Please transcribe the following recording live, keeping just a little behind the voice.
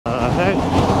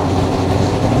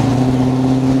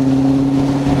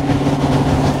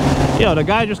Yo, the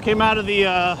guy just came out of the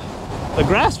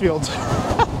grass fields.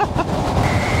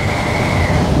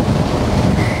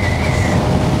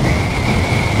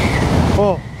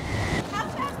 Oh. How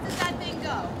fast does that thing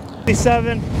go?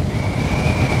 57,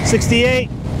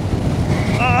 68.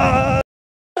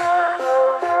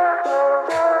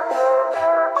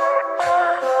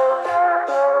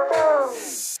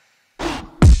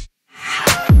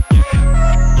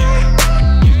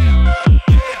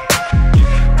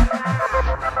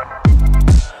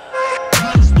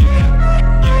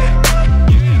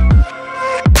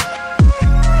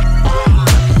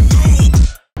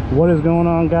 What is going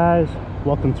on, guys?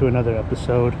 Welcome to another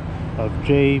episode of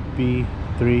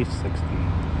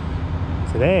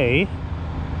JB360. Today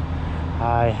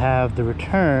I have the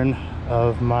return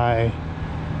of my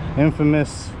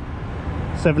infamous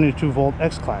 72 volt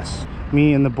X-Class.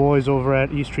 Me and the boys over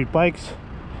at E-Street Bikes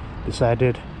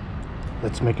decided,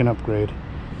 let's make an upgrade.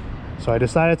 So I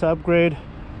decided to upgrade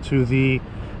to the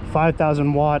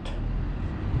 5,000 watt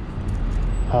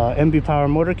MB Power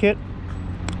motor kit,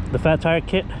 the fat tire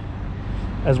kit,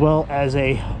 as well as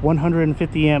a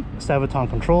 150 amp Sabvoton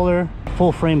controller,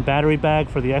 full frame battery bag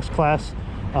for the X-Class.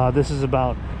 This is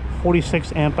about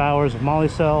 46 amp hours of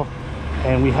Molicel,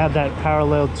 and we have that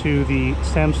parallel to the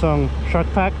Samsung Shark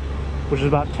Pack, which is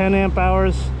about 10 amp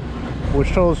hours, which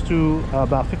totals to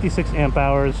about 56 amp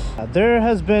hours. There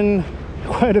has been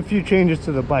quite a few changes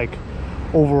to the bike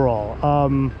overall.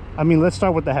 I mean, let's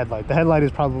start with the headlight. The headlight is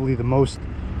probably the most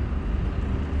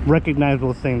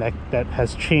recognizable thing that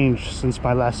has changed since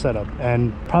my last setup,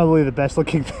 and probably the best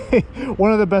looking thing,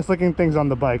 one of the best looking things on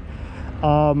the bike.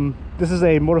 This is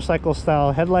a motorcycle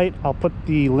style headlight. I'll put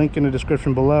the link in the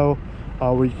description below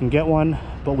where you can get one.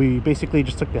 But we basically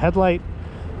just took the headlight,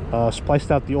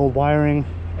 spliced out the old wiring,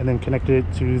 and then connected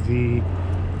it to the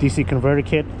DC converter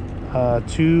kit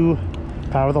to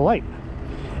power the light.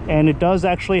 And it does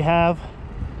actually have,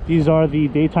 these are the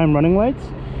daytime running lights,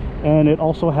 and it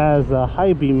also has a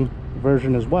high beam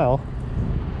version as well.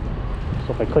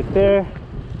 So if I click there,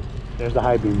 there's the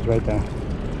high beams right there.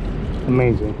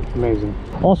 Amazing, amazing.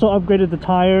 Also upgraded the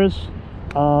tires.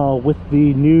 With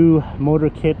the new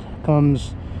motor kit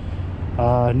comes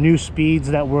new speeds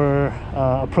that we're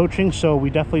approaching, so we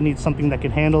definitely need something that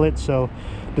can handle it. So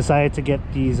decided to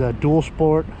get these dual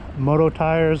sport moto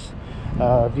tires.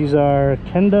 These are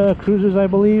Kenda cruisers, I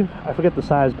believe. I forget the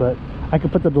size, but I can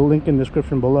put the link in the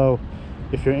description below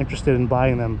if you're interested in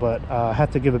buying them. But I have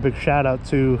to give a big shout out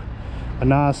to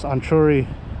Anas Anchuri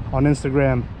on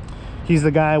Instagram. He's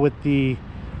the guy with the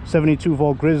 72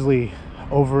 volt Grizzly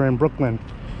over in Brooklyn,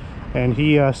 and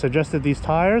he suggested these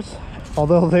tires.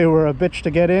 Although they were a bitch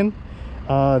to get in,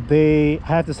 I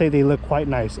have to say they look quite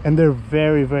nice, and they're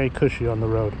very, very cushy on the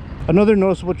road. Another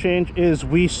noticeable change is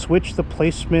we switched the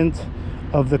placement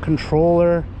of the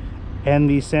controller and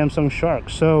the Samsung Shark.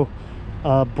 So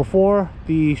before,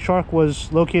 the Shark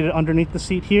was located underneath the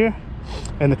seat here,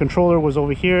 and the controller was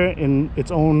over here in its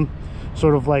own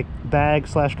sort of like bag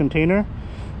slash container.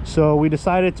 So we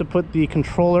decided to put the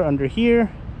controller under here,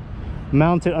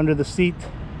 mount it under the seat,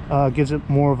 gives it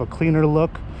more of a cleaner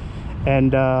look,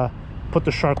 and put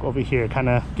the Shark over here, kind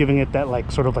of giving it that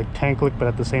like sort of like tank look, but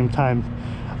at the same time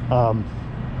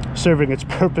serving its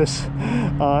purpose.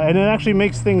 And it actually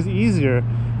makes things easier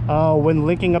when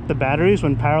linking up the batteries,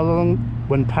 when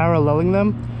paralleling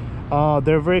them.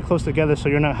 They're very close together, so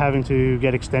you're not having to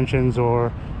get extensions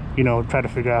or, you know, try to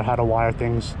figure out how to wire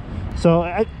things. So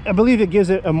I believe it gives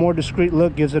it a more discreet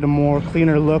look, gives it a more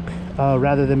cleaner look,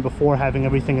 rather than before having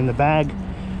everything in the bag.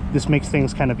 This makes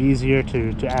things kind of easier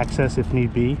to access if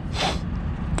need be.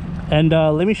 And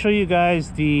let me show you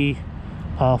guys the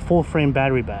full frame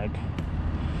battery bag.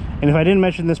 And if I didn't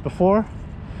mention this before,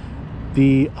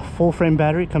 the full frame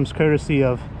battery comes courtesy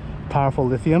of Powerful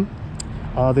Lithium.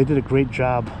 They did a great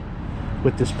job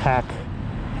with this pack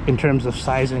in terms of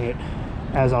sizing it.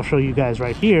 As I'll show you guys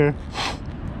right here,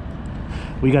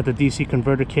 we got the DC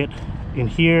converter kit in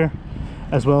here,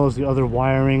 as well as the other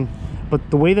wiring.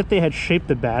 But the way that they had shaped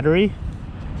the battery,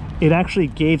 it actually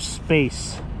gave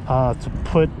space to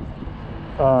put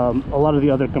a lot of the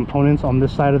other components on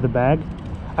this side of the bag.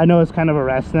 I know it's kind of a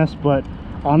rat's nest, but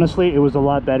honestly, it was a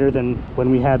lot better than when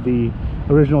we had the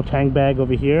original tank bag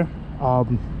over here.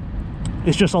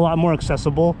 It's just a lot more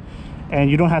accessible, and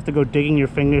you don't have to go digging your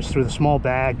fingers through the small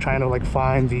bag trying to like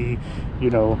find the, you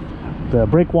know, the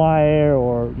brake wire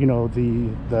or, you know,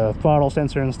 the throttle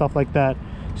sensor and stuff like that.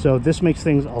 So this makes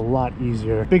things a lot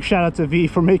easier. Big shout out to V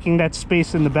for making that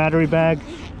space in the battery bag.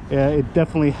 It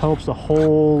definitely helps a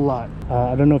whole lot.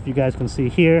 I don't know if you guys can see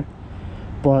here,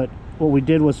 but what we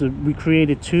did was we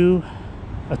created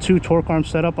a two torque arm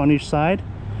setup on each side.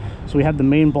 So we have the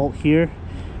main bolt here,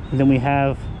 and then we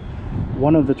have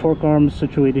one of the torque arms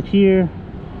situated here,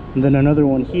 and then another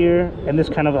one here, and this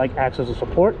kind of like acts as a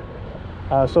support.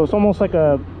 So it's almost like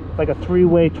a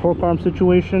three-way torque arm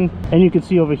situation. And you can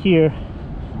see over here,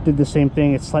 did the same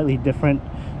thing. It's slightly different.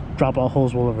 Dropout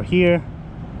holes will over here,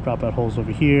 dropout holes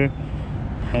over here,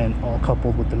 and all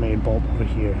coupled with the main bolt over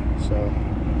here. So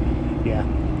yeah,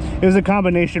 it was a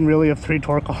combination really of 3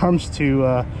 torque arms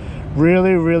to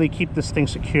really keep this thing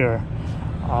secure,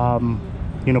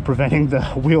 you know, preventing the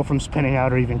wheel from spinning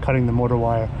out or even cutting the motor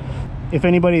wire. If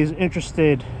anybody is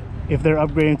interested, if they're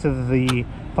upgrading to the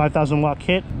 5,000 watt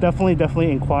kit,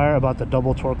 definitely inquire about the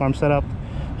double torque arm setup.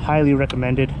 Highly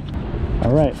recommended.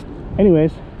 All right,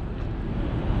 anyways,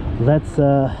 let's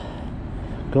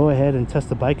go ahead and test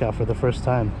the bike out for the first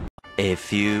time. A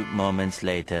few moments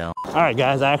later. All right,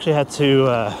 guys, I actually had to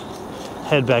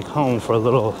head back home for a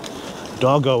little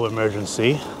doggy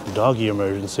emergency,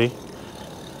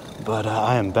 but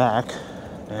I am back,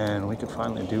 and we can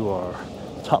finally do our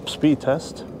top speed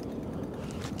test.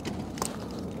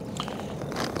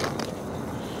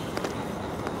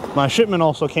 My shipment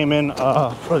also came in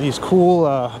for these cool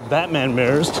Batman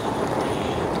mirrors.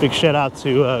 Big shout out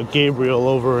to Gabriel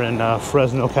over in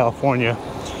Fresno, California.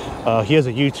 He has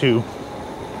a YouTube,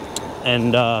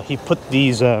 and he put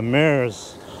these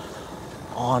mirrors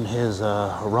on his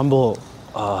Rumble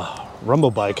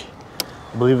bike.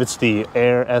 I believe it's the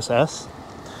Air SS,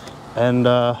 and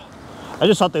I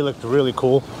just thought they looked really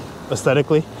cool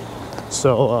aesthetically.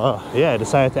 So yeah, I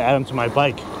decided to add them to my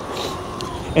bike.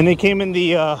 And they came in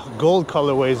the gold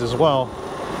colorways as well,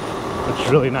 which is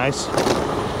really nice.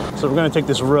 So we're gonna take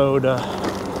this road,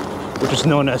 which is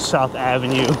known as South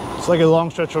Avenue. It's like a long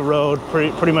stretch of road.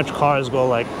 Pretty much cars go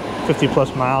like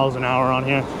 50+ miles an hour on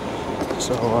here.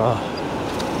 So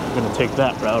we're gonna take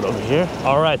that route over here.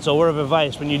 All right, so word of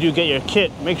advice, when you do get your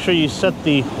kit, make sure you set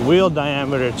the wheel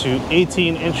diameter to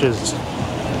 18 inches.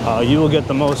 You will get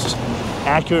the most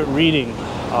accurate reading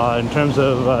in terms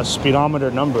of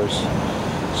speedometer numbers.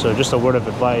 So just a word of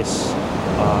advice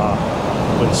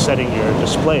when setting your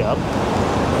display up.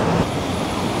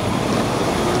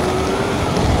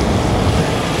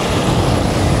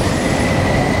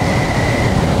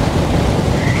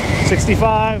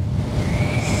 $65,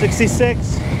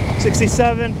 $66,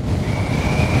 $67,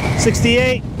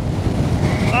 $68,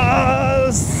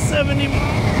 $70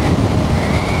 miles.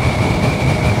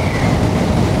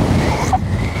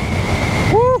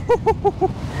 Woo!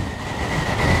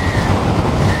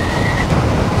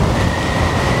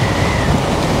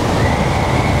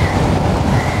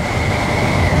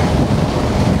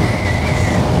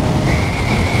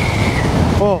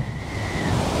 Oh.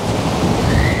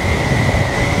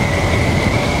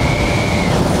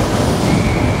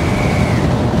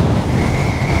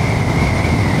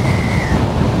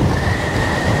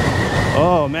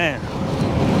 Oh man.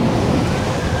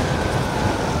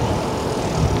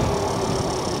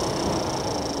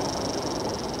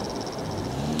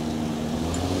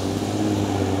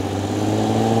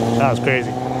 That was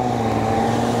crazy.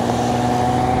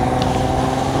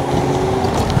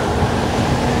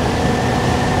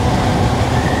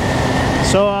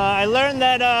 So I learned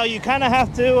that you kind of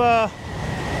have to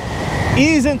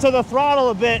ease into the throttle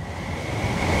a bit,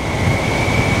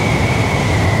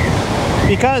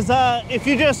 because if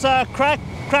you just crack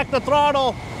the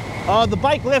throttle, the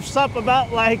bike lifts up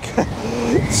about like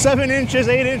 7 inches,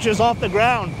 8 inches off the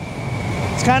ground.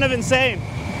 It's kind of insane.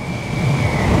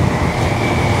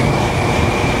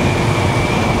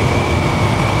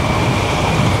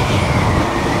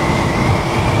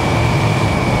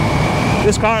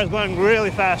 This car is going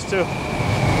really fast too.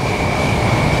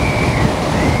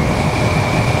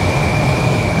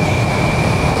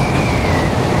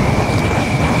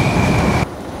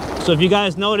 So if you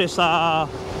guys notice, I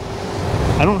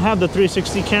don't have the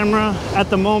 360 camera at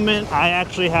the moment. I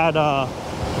actually had I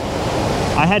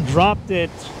had dropped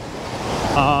it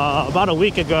about a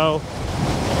week ago.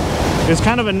 It's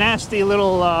kind of a nasty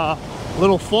little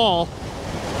fall.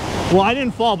 Well, I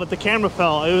didn't fall, but the camera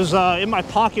fell. It was in my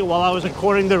pocket while I was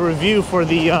recording the review for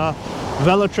the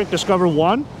Velotrick Discover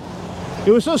 1.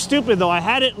 It was so stupid though. I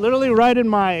had it literally right in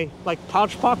my like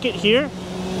pouch pocket here,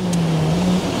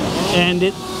 and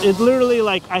it literally,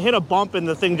 like, I hit a bump and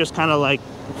the thing just kind of like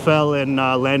fell and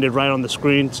landed right on the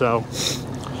screen. So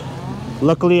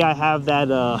luckily I have that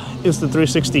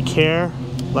Insta360 Care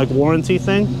like warranty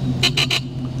thing.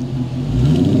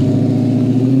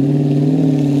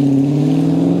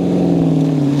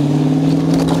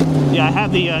 I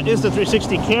have the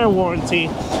Insta360 Care warranty,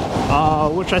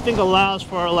 which I think allows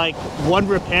for like one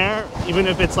repair, even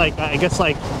if it's like, I guess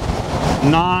like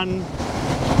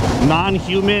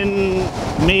non-human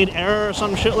made error or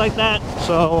some shit like that.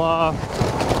 So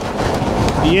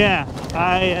yeah,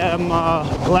 I am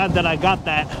glad that I got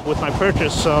that with my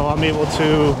purchase, so I'm able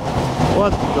to,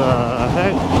 what the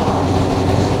heck?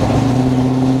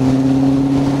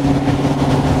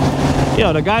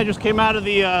 Yo, the guy just came out of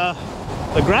the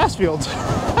grass fields.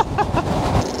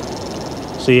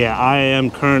 So yeah, I am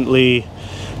currently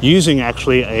using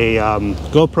actually a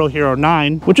GoPro Hero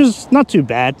 9, which is not too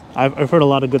bad. I've heard a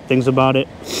lot of good things about it.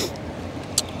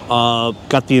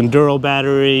 Got the Enduro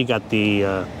battery, got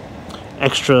the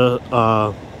extra,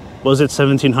 was it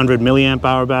 1700 milliamp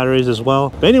hour batteries as well.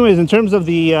 But anyways, in terms of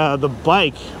the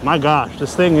bike, my gosh,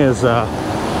 this thing is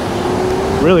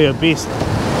really a beast.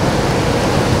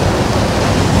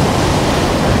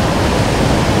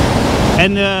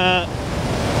 And the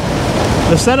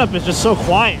setup is just so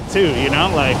quiet too, you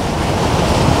know, like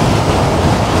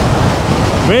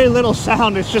very little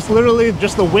sound. It's just literally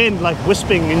just the wind like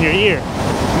whispering in your ear.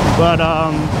 But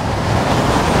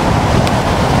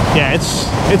yeah,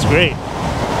 it's great.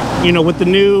 You know, with the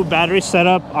new battery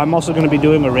setup, I'm also going to be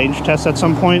doing a range test at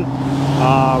some point.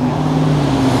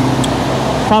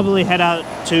 Probably head out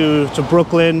to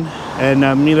Brooklyn and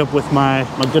meet up with my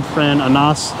good friend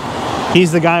Anas.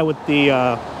 He's the guy with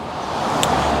the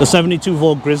 72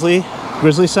 volt Grizzly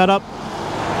setup,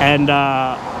 and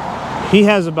he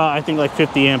has about, I think, like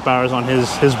 50 amp hours on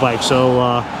his bike.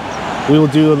 So we will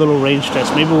do a little range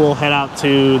test. Maybe we'll head out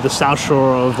to the South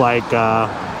Shore of like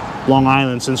Long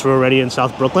Island, since we're already in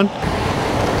South Brooklyn.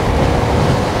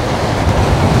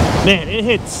 Man, it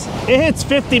hits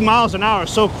 50 miles an hour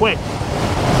so quick.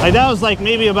 Like that was like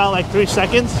maybe about like 3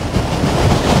 seconds.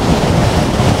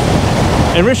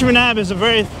 And Richmond Ave is a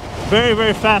very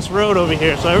fast road over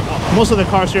here, so most of the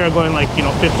cars here are going like, you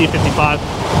know, 50, 55.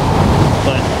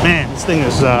 But man, this thing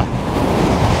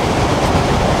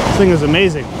is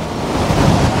amazing.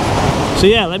 So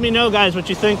yeah, let me know, guys, what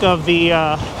you think of the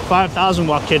 5,000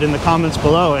 watt kit in the comments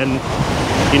below, and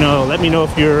you know, let me know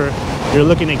if you're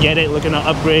looking to get it, looking to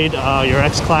upgrade your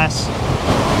X-Class.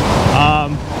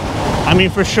 I mean,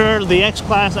 for sure, the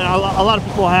X-Class, and a lot of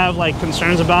people have like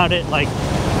concerns about it. Like,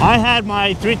 I had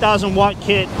my 3,000 watt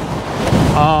kit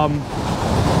on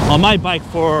my bike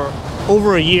for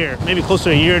over a year, maybe close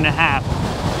to a year and a half,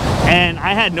 and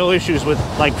I had no issues with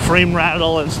like frame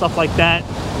rattle and stuff like that.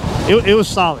 It was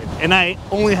solid, and I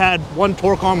only had one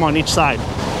torque arm on each side.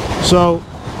 So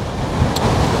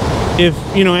if,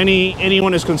 you know,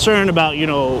 anyone is concerned about, you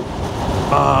know,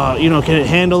 can it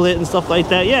handle it and stuff like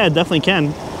that, yeah, it definitely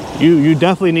can. You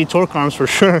definitely need torque arms for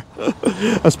sure,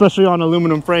 especially on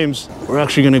aluminum frames. We're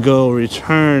actually gonna go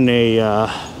return a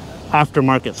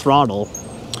aftermarket throttle.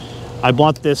 I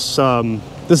bought this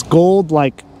this gold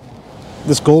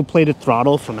plated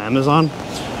throttle from Amazon,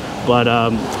 but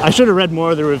I should have read more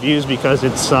of the reviews, because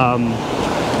it's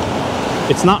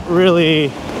not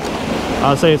really,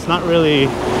 I'll say it's not really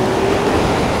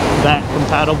that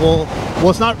compatible.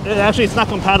 Well, it's not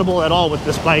compatible at all with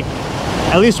this bike,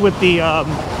 at least with the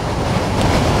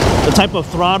type of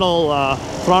throttle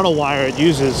wire it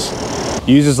uses.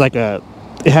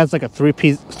 It has like a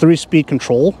three-speed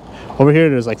control. Over here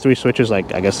there's like 3 switches,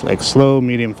 like I guess like slow,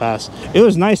 medium, fast. It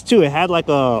was nice too. It had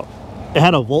a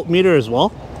voltmeter as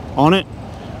well on it,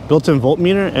 built-in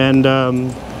voltmeter, and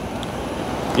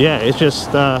yeah, it's just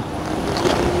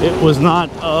it was not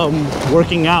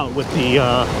working out with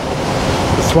the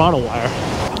throttle wire.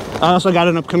 I also got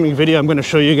an upcoming video. I'm going to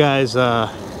show you guys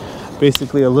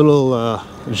basically a little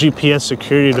GPS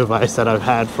security device that I've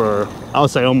had for, I would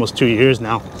say, almost 2 years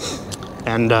now,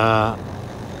 and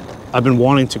I've been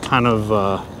wanting to kind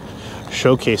of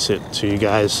showcase it to you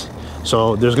guys.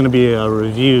 So there's going to be a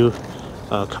review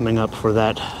coming up for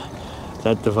that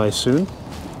device soon.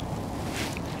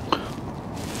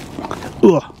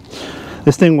 Ugh.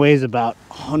 This thing weighs about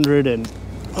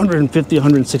 150,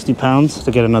 160 pounds.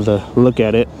 To get another look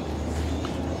at it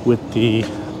with the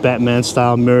Batman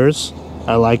style mirrors,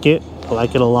 I like it. I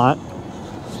like it a lot.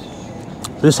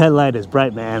 This headlight is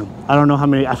bright, man. I don't know how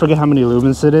many, I forget how many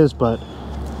lumens it is, but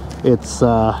it's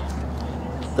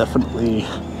definitely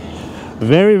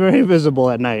very, very visible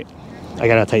at night. I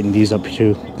gotta tighten these up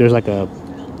too. There's like a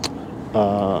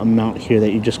mount here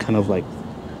that you just kind of like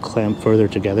clamp further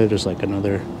together. There's like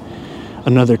another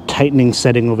tightening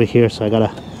setting over here, so I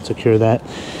gotta secure that,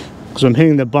 because I'm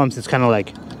hitting the bumps. It's kind of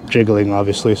like jiggling,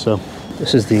 obviously. So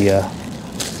this is the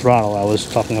throttle I was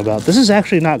talking about. This is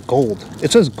actually not gold.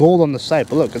 It says gold on the site,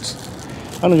 but look, it's,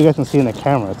 I don't know if you guys can see in the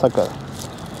camera, it's like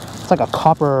a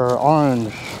copper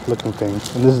orange looking thing. And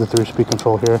this is the 3-speed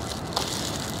control here,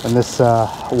 and this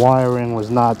wiring was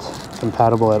not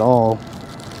compatible at all.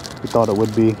 We thought it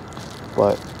would be,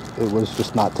 but it was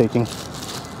just not taking.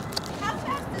 How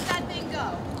fast does that thing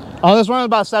go? Oh, this one is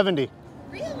about 70.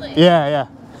 Really? Yeah.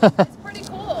 It's pretty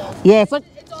cool. Yeah, it's like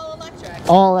It's all electric.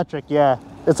 all electric. Yeah,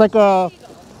 it's like a.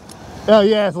 Oh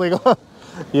yeah, it's legal.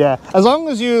 Yeah, as long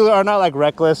as you are not like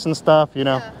reckless and stuff, you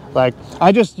know. Yeah. Like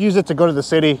I just use it to go to the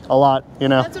city a lot, you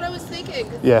know. That's what I was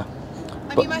thinking. Yeah.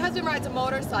 I mean, my husband rides a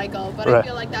motorcycle, but Right. I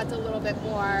feel like that's a little bit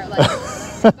more like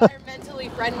environmentally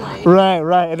friendly.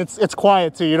 Right, and it's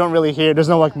quiet too. You don't really hear. There's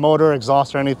no like motor,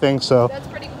 exhaust, or anything. So That's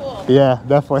pretty cool. yeah,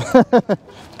 definitely.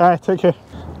 All right, take care.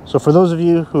 So for those of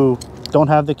you who don't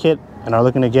have the kit and are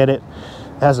looking to get it,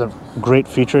 it has a great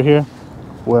feature here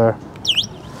where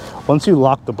once you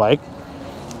lock the bike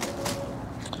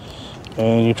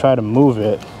and you try to move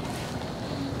it,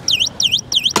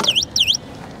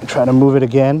 you try to move it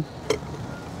again,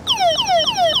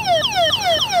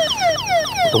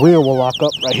 the wheel will lock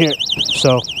up right here,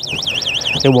 so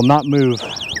it will not move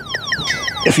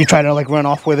if you try to like run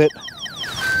off with it.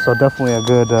 So definitely a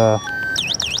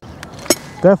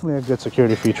good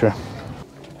security feature.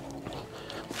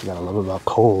 What you gotta love about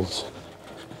Kohl's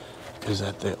is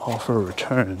that they offer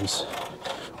returns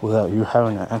without you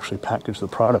having to actually package the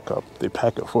product up. They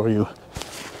pack it for you,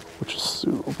 which is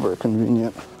super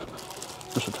convenient.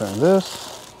 Just return this.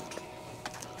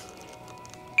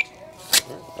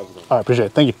 All right, appreciate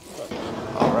it. Thank you.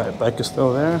 All right, bike is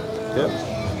still there. Yep,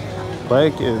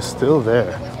 bike is still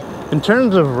there. In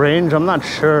terms of range, I'm not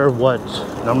sure what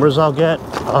numbers I'll get.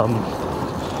 I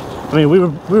mean, we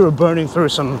were burning through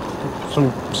some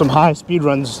high speed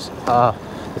runs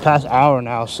the past hour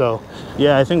now. So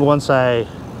yeah, I think once I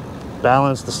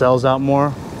balance the cells out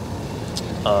more,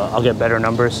 I'll get better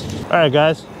numbers. All right,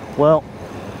 guys. Well,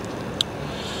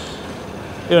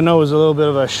 I know it was a little bit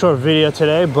of a short video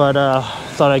today, but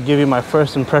thought I'd give you my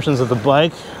first impressions of the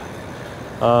bike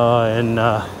and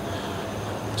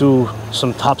do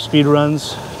some top speed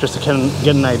runs just to kind of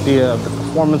get an idea of the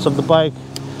performance of the bike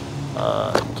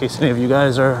in case any of you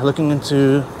guys are looking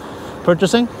into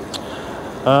purchasing.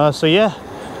 So yeah,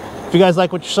 if you guys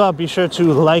like what you saw, be sure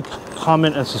to like,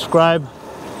 comment, and subscribe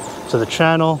to the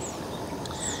channel.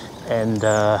 And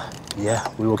yeah,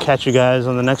 we will catch you guys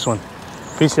on the next one.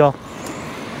 Peace, y'all.